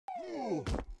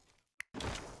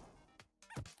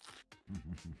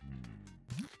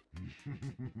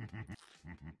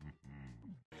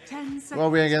What are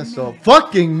we against though?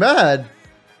 Fucking mad!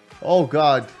 Oh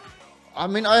god. I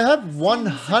mean, I have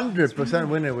 100%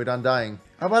 winner with Undying.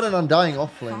 How about an Undying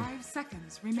off lane? 5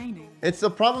 seconds remaining. It's the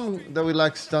problem that we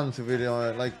lack stuns if we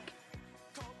don't, like...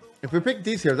 If we pick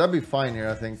these here, that'd be fine here,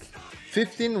 I think.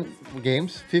 15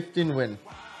 games, 15 win.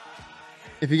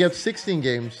 If you get 16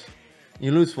 games,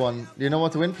 you lose one. Do you know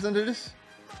what the win percentage is?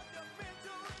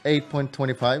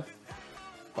 8.25.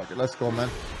 Fuck it, let's go, man.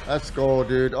 Let's go,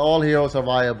 dude. All heroes are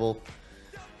viable.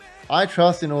 I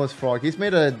trust in Verrk. He's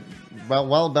made a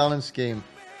well-balanced game.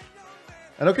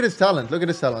 And look at his talent. Look at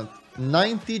his talent.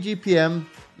 90 GPM,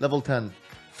 level 10.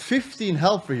 15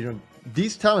 health regen.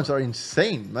 These talents are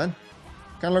insane, man.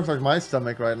 Kind of looks like my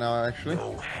stomach right now, actually.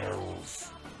 No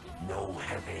hells, no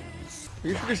heavens.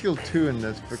 You should be skill 2 in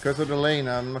this. Because of the lane,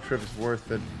 I'm not sure if it's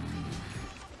worth it.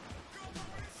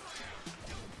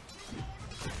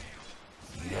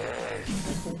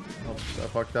 Oops, I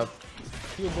fucked up.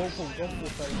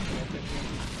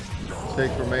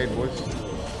 Take grenade, boys.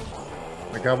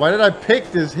 My god, why did I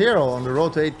pick this hero on the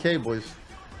road to 8k, boys?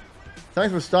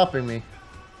 Thanks for stopping me.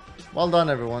 Well done,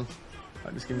 everyone.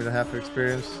 Just give me the half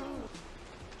experience.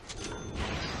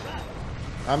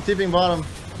 I'm tipping bottom.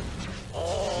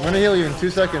 I'm gonna heal you in 2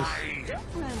 seconds.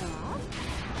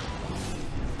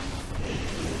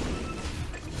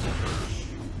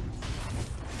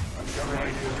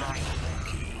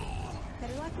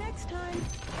 Better luck next time.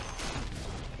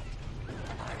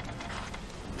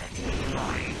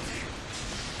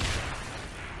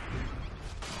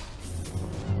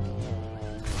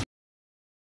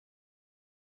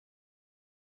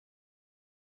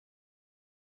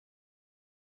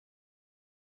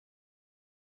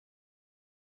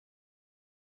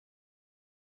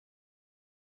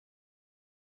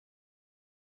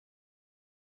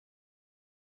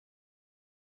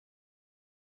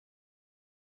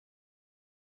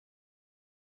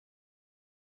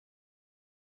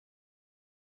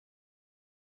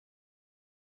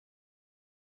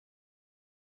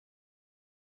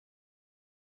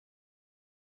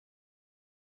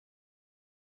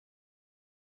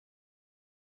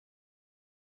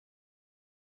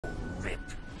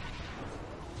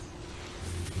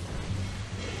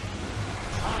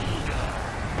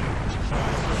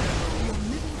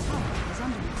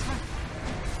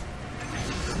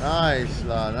 Nice,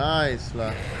 la, nice,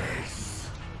 la.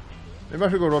 Maybe I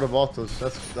should go Rotovatos.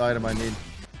 That's the item I need.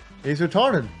 He's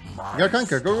retarded. We got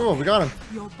Conquer. Go, go, go. We got him.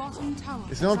 Your bottom tower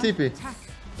It's no TP. attack.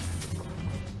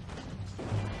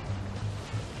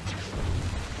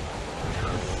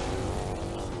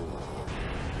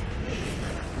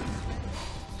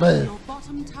 Your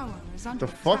bottom tower is under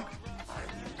The fuck?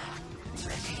 attack.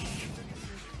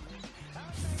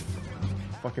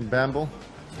 Fucking Bamble.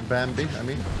 Bambi, I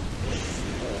mean.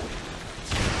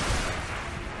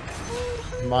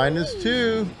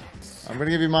 -2. I'm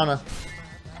gonna give you mana.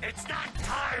 It's not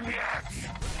time yet.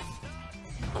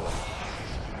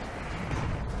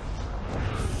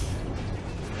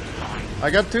 I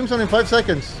got Tombstone in 5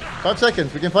 seconds. 5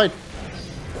 seconds, we can fight.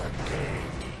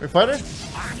 We fighting?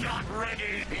 I'm not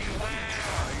ready.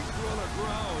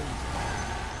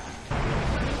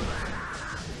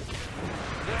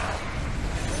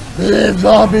 Beware.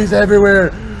 Zombies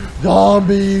everywhere.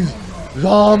 Zombies.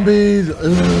 Zombies.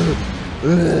 Ugh.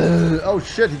 Ugh. Oh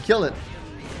shit, he killed it.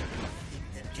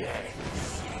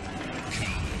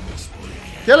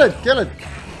 Kill it, kill it.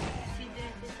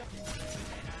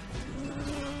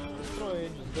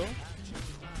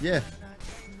 Yeah.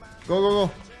 Go, go,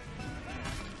 go.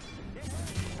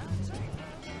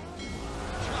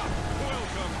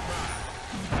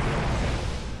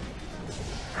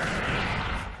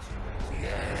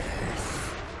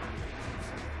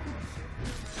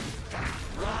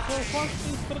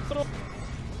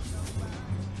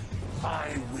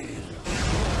 I will.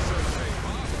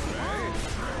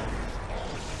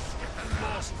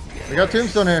 We got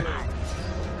Tombstone here.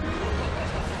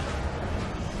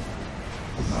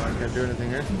 I can't do anything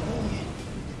here.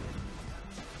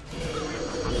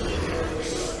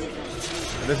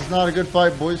 This is not a good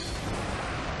fight, boys.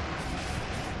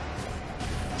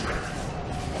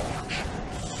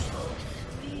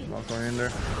 Not going in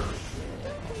there.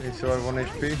 He still have 1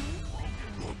 HP.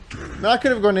 No, I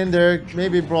could have gone in there,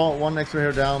 maybe brought 1 extra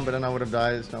hero down, but then I would have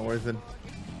died. It's not worth it.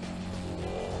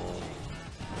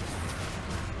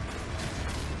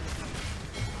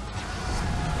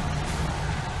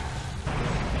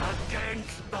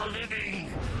 Against the living.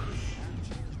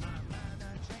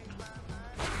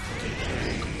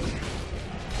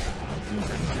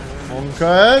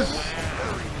 Monkas.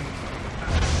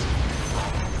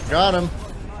 Got him.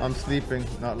 I'm sleeping,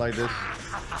 not like this.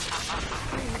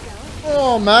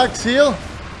 Oh, max heal.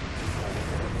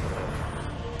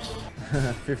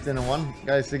 15-1.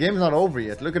 Guys, the game's not over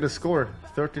yet. Look at the score.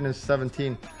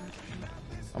 13-17.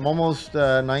 I'm almost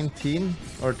 19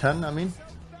 or 10, I mean.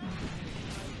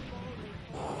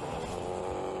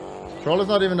 Troll is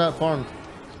not even that farmed.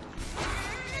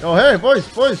 Oh, hey, boys.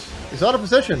 He's out of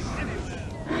position.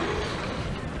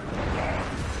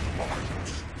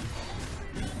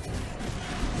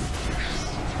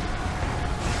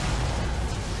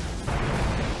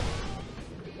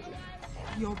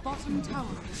 Your bottom tower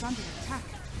is under attack.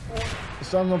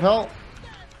 Son of hell.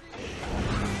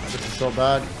 This is so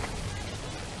bad.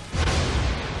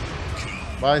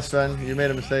 Bye, Sven. You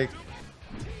made a mistake.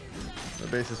 The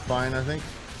base is fine, I think.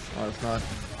 Oh, it's not.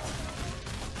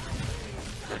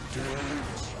 The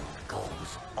dance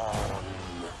goes on.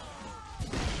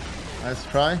 Nice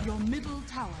try. Your middle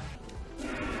tower.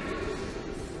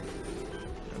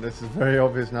 This is very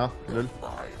obvious now. Lul.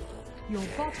 Your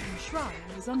bottom shrine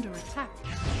is under attack.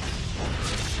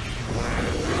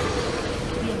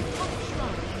 Your top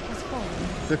shrine has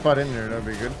fallen. Zip out in there, that'd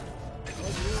be good.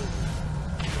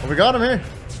 Oh, we got him here.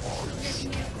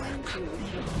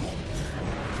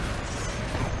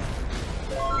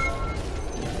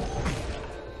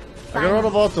 I got rid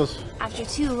of autos. After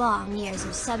 2 long years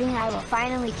of subbing, I will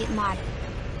finally get modded.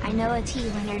 I know a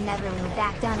T-winner never will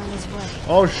back down on his word.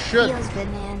 Oh shit! Feels good,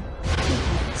 man. 2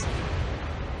 points.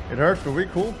 It hurts, but we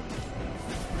cool.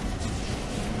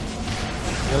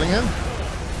 Killing him.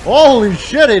 Holy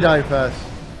shit, he died fast.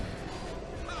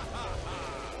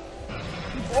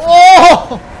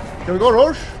 Oh! Can we go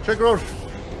Roche? Check Roche.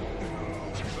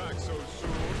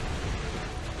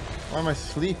 Why am I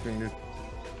sleeping, dude?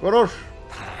 Go Roche.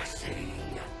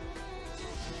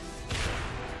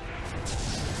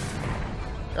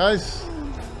 Guys,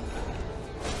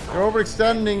 you're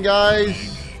overextending,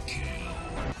 guys.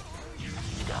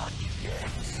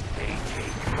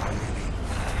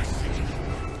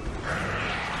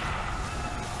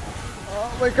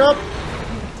 Oh, wake up! Your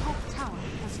top tower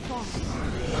has fallen.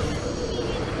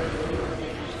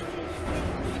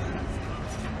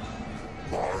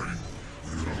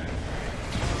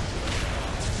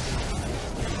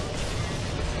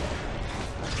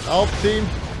 Help team.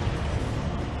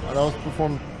 Oh, that was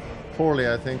performed poorly,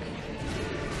 I think.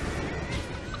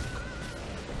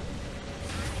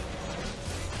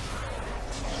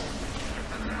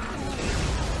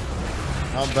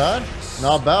 Not bad.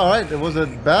 Not bad. Alright, it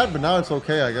wasn't bad, but now it's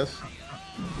okay, I guess.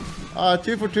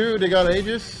 2 for 2. They got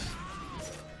Aegis.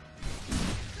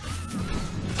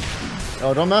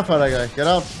 Oh, don't map at that guy. Get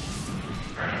out.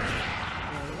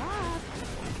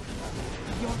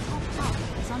 Your top tower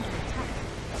is under attack.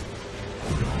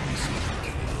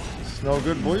 It's no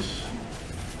good, boys.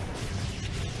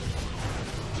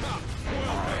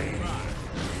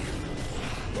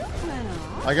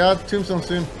 I got Tombstone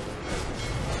soon.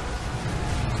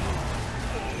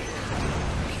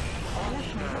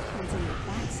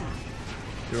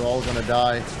 You're all gonna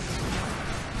die.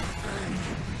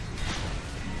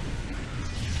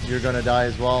 You're gonna die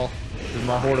as well. There's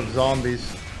my horde of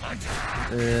zombies.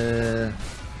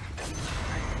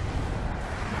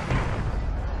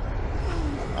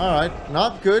 Alright,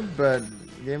 not good, but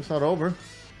the game's not over.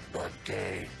 The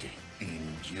dead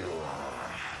endure.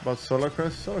 About Solar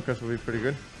Crest? Solar Crest would be pretty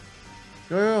good.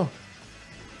 Yo.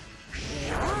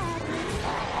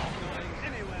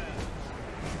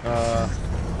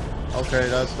 Okay,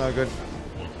 that's not good.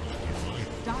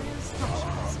 Dire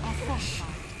structures are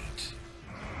fortified.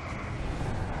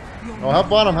 Oh,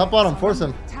 help on him, force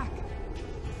him. Attack.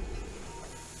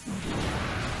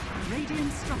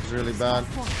 Radiant structures Really bad. are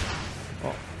fortified.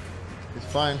 Oh, he's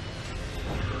fine.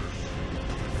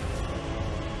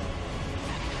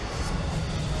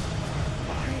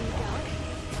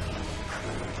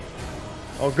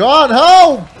 Oh God,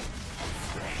 help!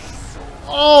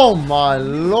 Oh my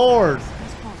lord!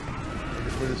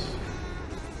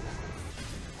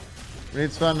 We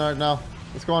need Sven right now.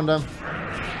 Let's go on them.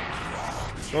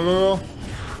 Go.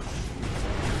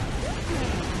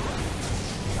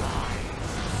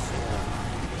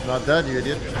 Not dead, you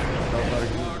idiot.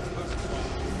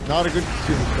 Not a good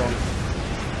tombstone.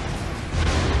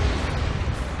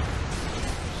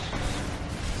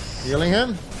 Healing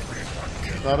him.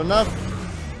 Not enough.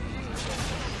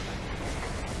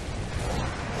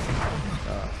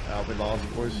 We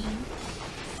lost, boys.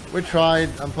 We tried.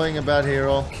 I'm playing a bad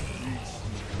hero.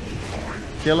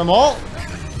 Kill them all.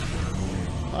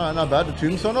 Alright, not bad. The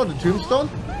tombstone. Oh, the tombstone.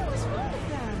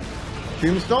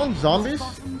 Tombstone. Zombies.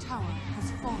 Bottom tower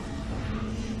has fallen.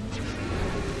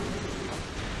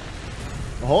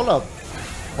 Hold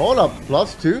Hold up,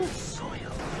 +2?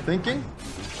 Thinking?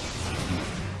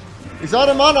 He's out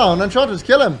of mana on Enchantress,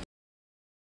 kill him!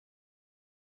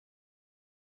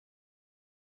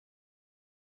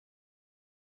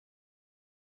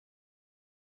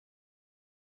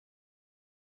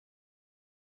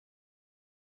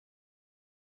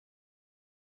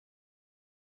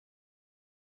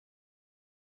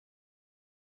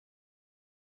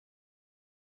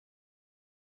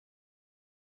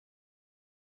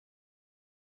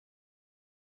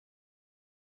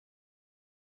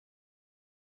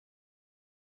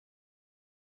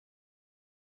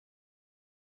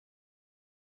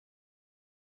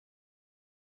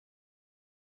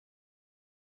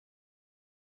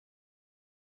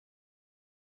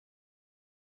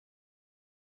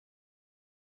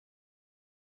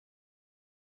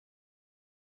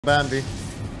 Bambi. He's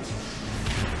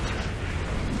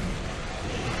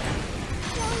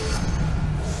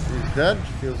dead.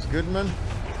 Feels good, man.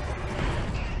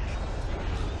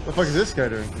 What the fuck is this guy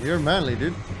doing? You're manly,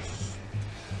 dude.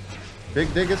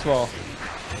 Big dig as well.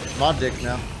 My dick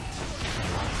now.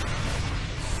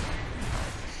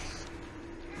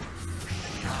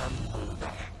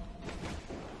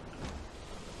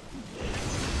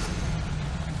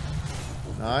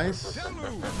 Nice.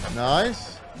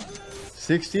 Nice.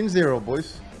 16-0,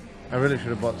 boys. I really should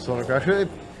have bought Solar Crash.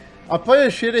 I play a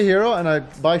shitty hero and I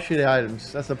buy shitty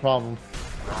items. That's the problem.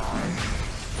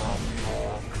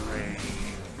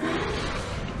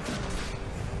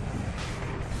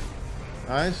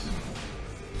 Nice.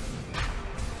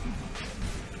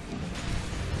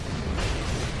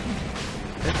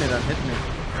 Hit me then, hit me.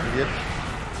 Idiot.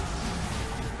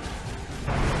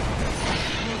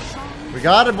 We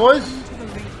got it, boys.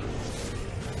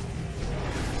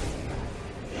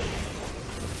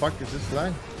 Fuck is this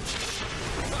line?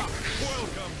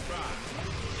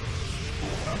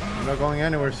 I'm not going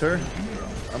anywhere, sir.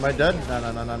 Am I dead? No.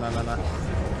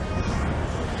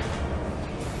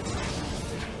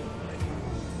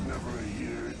 Never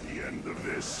hear the end of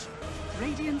this.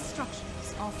 Radiant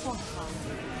structures are fortified.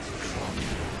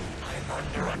 I'm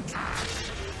under attack.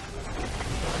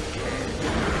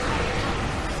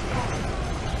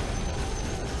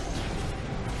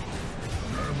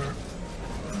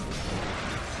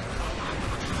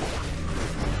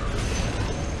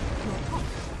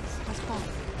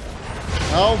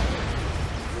 Oh.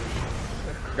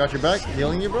 Got your back.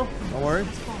 Healing you, bro. Don't worry.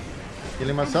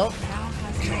 Healing myself.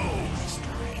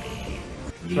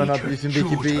 Sven not using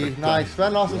BKB. Nice.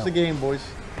 Sven lost us the game, boys.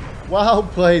 Well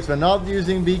played, Sven. Not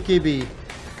using BKB.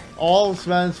 All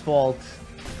Sven's fault.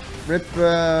 Rip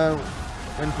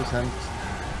win percent.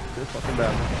 Just fucking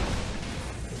bad.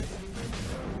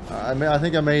 I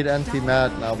think I made NT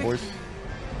mad now, boys.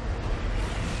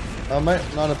 I might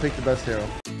not have picked the best hero.